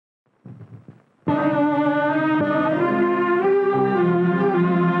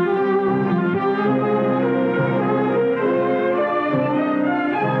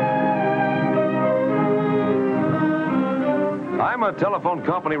I'm a telephone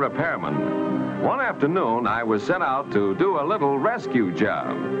company repairman. One afternoon, I was sent out to do a little rescue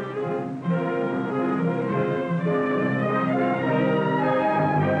job.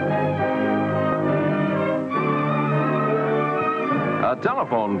 A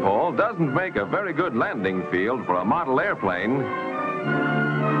telephone pole doesn't make a very good landing field for a model airplane.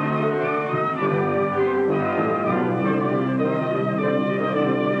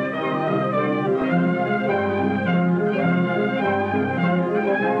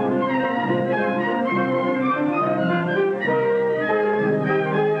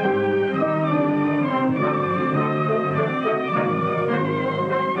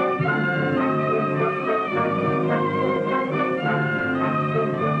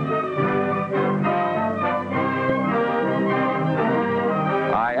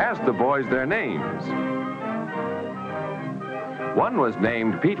 The boys their names. One was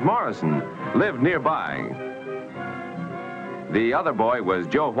named Pete Morrison, lived nearby. The other boy was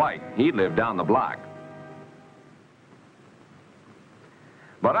Joe White. He lived down the block.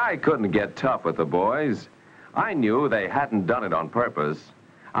 But I couldn't get tough with the boys. I knew they hadn't done it on purpose.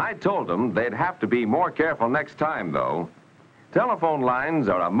 I told them they'd have to be more careful next time, though. Telephone lines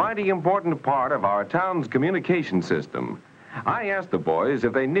are a mighty important part of our town's communication system. I asked the boys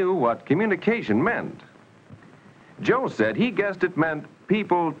if they knew what communication meant. Joe said he guessed it meant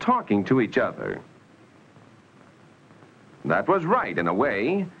people talking to each other. That was right in a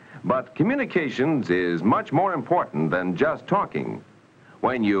way, but communications is much more important than just talking.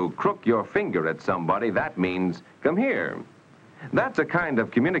 When you crook your finger at somebody, that means, come here. That's a kind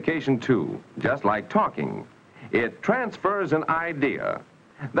of communication too, just like talking. It transfers an idea.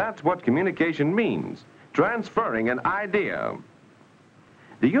 That's what communication means. Transferring an idea.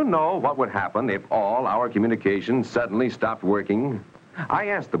 Do you know what would happen if all our communications suddenly stopped working? I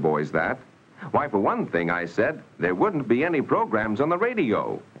asked the boys that. Why, for one thing, I said, there wouldn't be any programs on the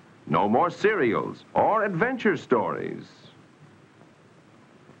radio. No more serials or adventure stories.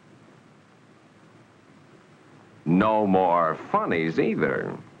 No more funnies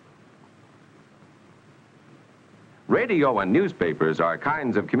either. Radio and newspapers are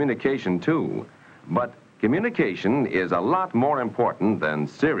kinds of communication too, but communication is a lot more important than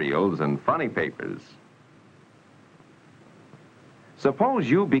serials and funny papers. Suppose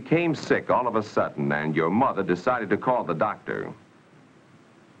you became sick all of a sudden and your mother decided to call the doctor.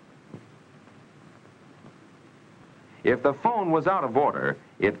 If the phone was out of order,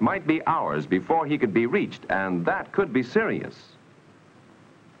 it might be hours before he could be reached, and that could be serious.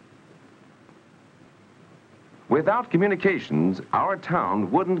 Without communications, our town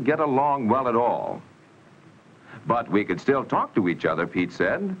wouldn't get along well at all. But we could still talk to each other, Pete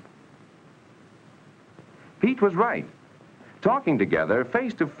said. Pete was right. Talking together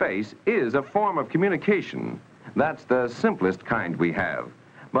face to face is a form of communication. That's the simplest kind we have.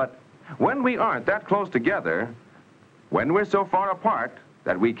 But when we aren't that close together, when we're so far apart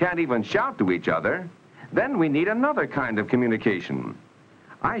that we can't even shout to each other, then we need another kind of communication.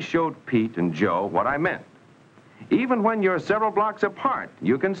 I showed Pete and Joe what I meant. Even when you're several blocks apart,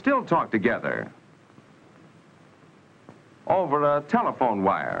 you can still talk together. Over a telephone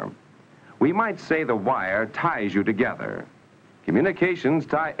wire. We might say the wire ties you together. Communications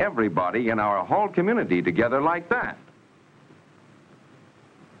tie everybody in our whole community together like that.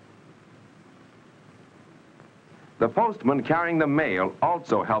 The postman carrying the mail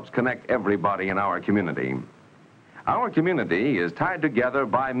also helps connect everybody in our community. Our community is tied together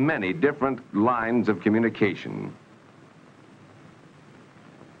by many different lines of communication.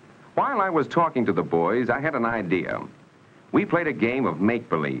 While I was talking to the boys, I had an idea. We played a game of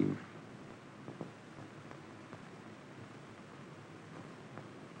make-believe.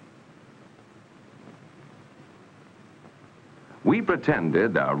 We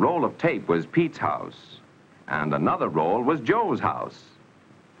pretended a roll of tape was Pete's house, and another roll was Joe's house.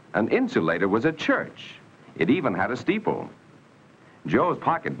 An insulator was a church. It even had a steeple. Joe's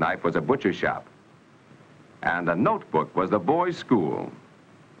pocket knife was a butcher shop, and a notebook was the boys' school.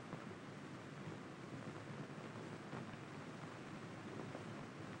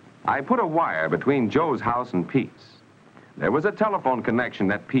 I put a wire between Joe's house and Pete's. There was a telephone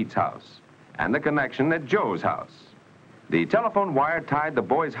connection at Pete's house and a connection at Joe's house. The telephone wire tied the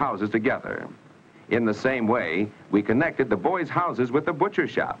boys' houses together. In the same way, we connected the boys' houses with the butcher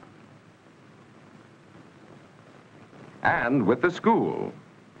shop and with the school.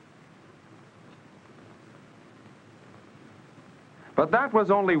 But that was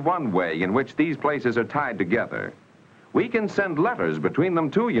only one way in which these places are tied together. We can send letters between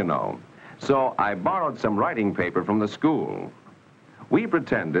them too, you know. So I borrowed some writing paper from the school. We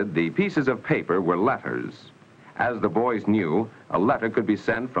pretended the pieces of paper were letters. As the boys knew, a letter could be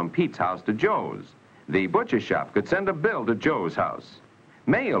sent from Pete's house to Joe's. The butcher shop could send a bill to Joe's house.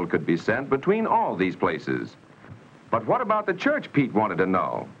 Mail could be sent between all these places. But what about the church, Pete wanted to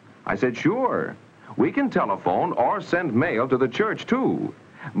know. I said, sure. We can telephone or send mail to the church, too.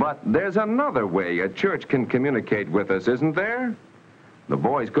 But there's another way a church can communicate with us, isn't there? The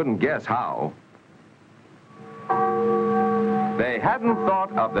boys couldn't guess how. They hadn't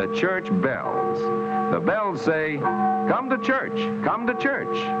thought of the church bells. The bells say, come to church, come to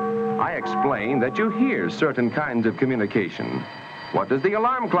church. I explained that you hear certain kinds of communication. What does the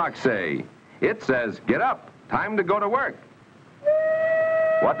alarm clock say? It says, get up, time to go to work.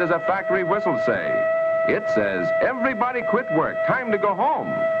 What does a factory whistle say? It says, everybody quit work, time to go home.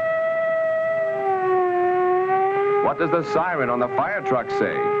 What does the siren on the fire truck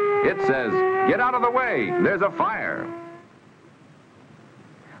say? It says, get out of the way, there's a fire.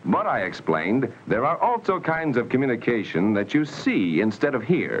 But I explained, there are also kinds of communication that you see instead of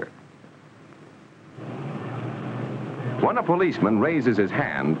hear. When a policeman raises his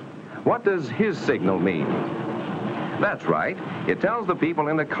hand, what does his signal mean? That's right, it tells the people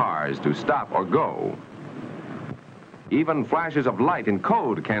in the cars to stop or go. Even flashes of light in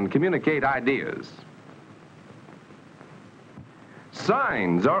code can communicate ideas.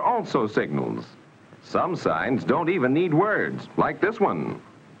 Signs are also signals. Some signs don't even need words, like this one.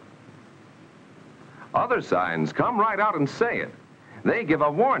 Other signs come right out and say it. They give a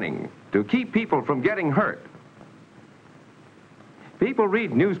warning to keep people from getting hurt. People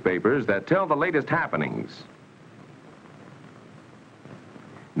read newspapers that tell the latest happenings.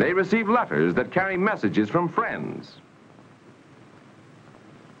 They receive letters that carry messages from friends.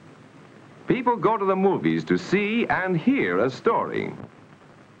 People go to the movies to see and hear a story.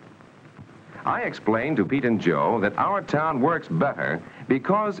 I explained to Pete and Joe that our town works better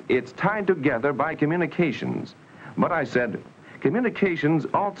because it's tied together by communications. But I said, communications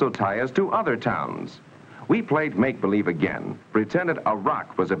also tie us to other towns. We played make-believe again, pretended a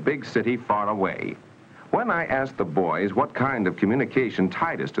rock was a big city far away. When I asked the boys what kind of communication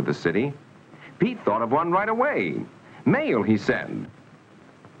tied us to the city, Pete thought of one right away. Mail, he said.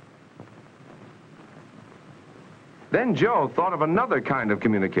 Then Joe thought of another kind of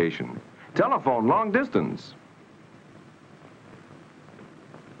communication. Telephone long distance.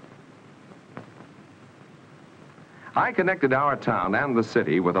 I connected our town and the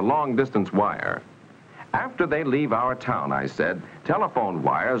city with a long-distance wire. After they leave our town, I said, telephone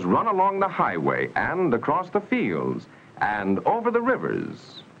wires run along the highway and across the fields and over the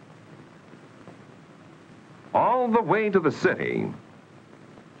rivers, all the way to the city.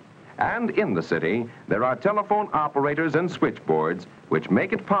 And in the city, there are telephone operators and switchboards which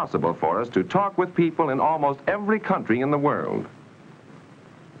make it possible for us to talk with people in almost every country in the world.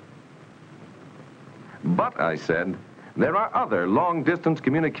 But, I said, there are other long-distance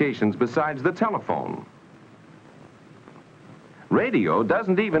communications besides the telephone. Radio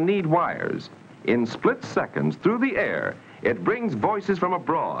doesn't even need wires. In split seconds, through the air, it brings voices from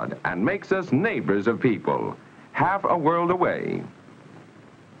abroad and makes us neighbors of people, half a world away.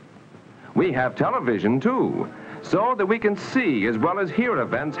 We have television, too, so that we can see as well as hear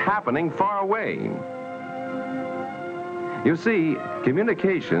events happening far away. You see,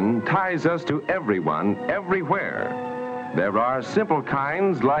 communication ties us to everyone, everywhere. There are simple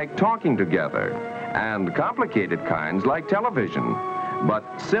kinds like talking together, and complicated kinds like television. But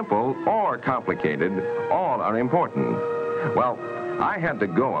simple or complicated, all are important. Well, I had to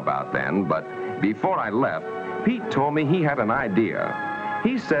go about then, but before I left, Pete told me he had an idea.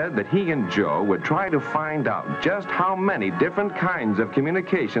 He said that he and Joe would try to find out just how many different kinds of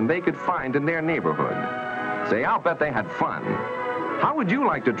communication they could find in their neighborhood. Say, I'll bet they had fun. How would you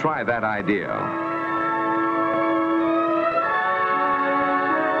like to try that idea?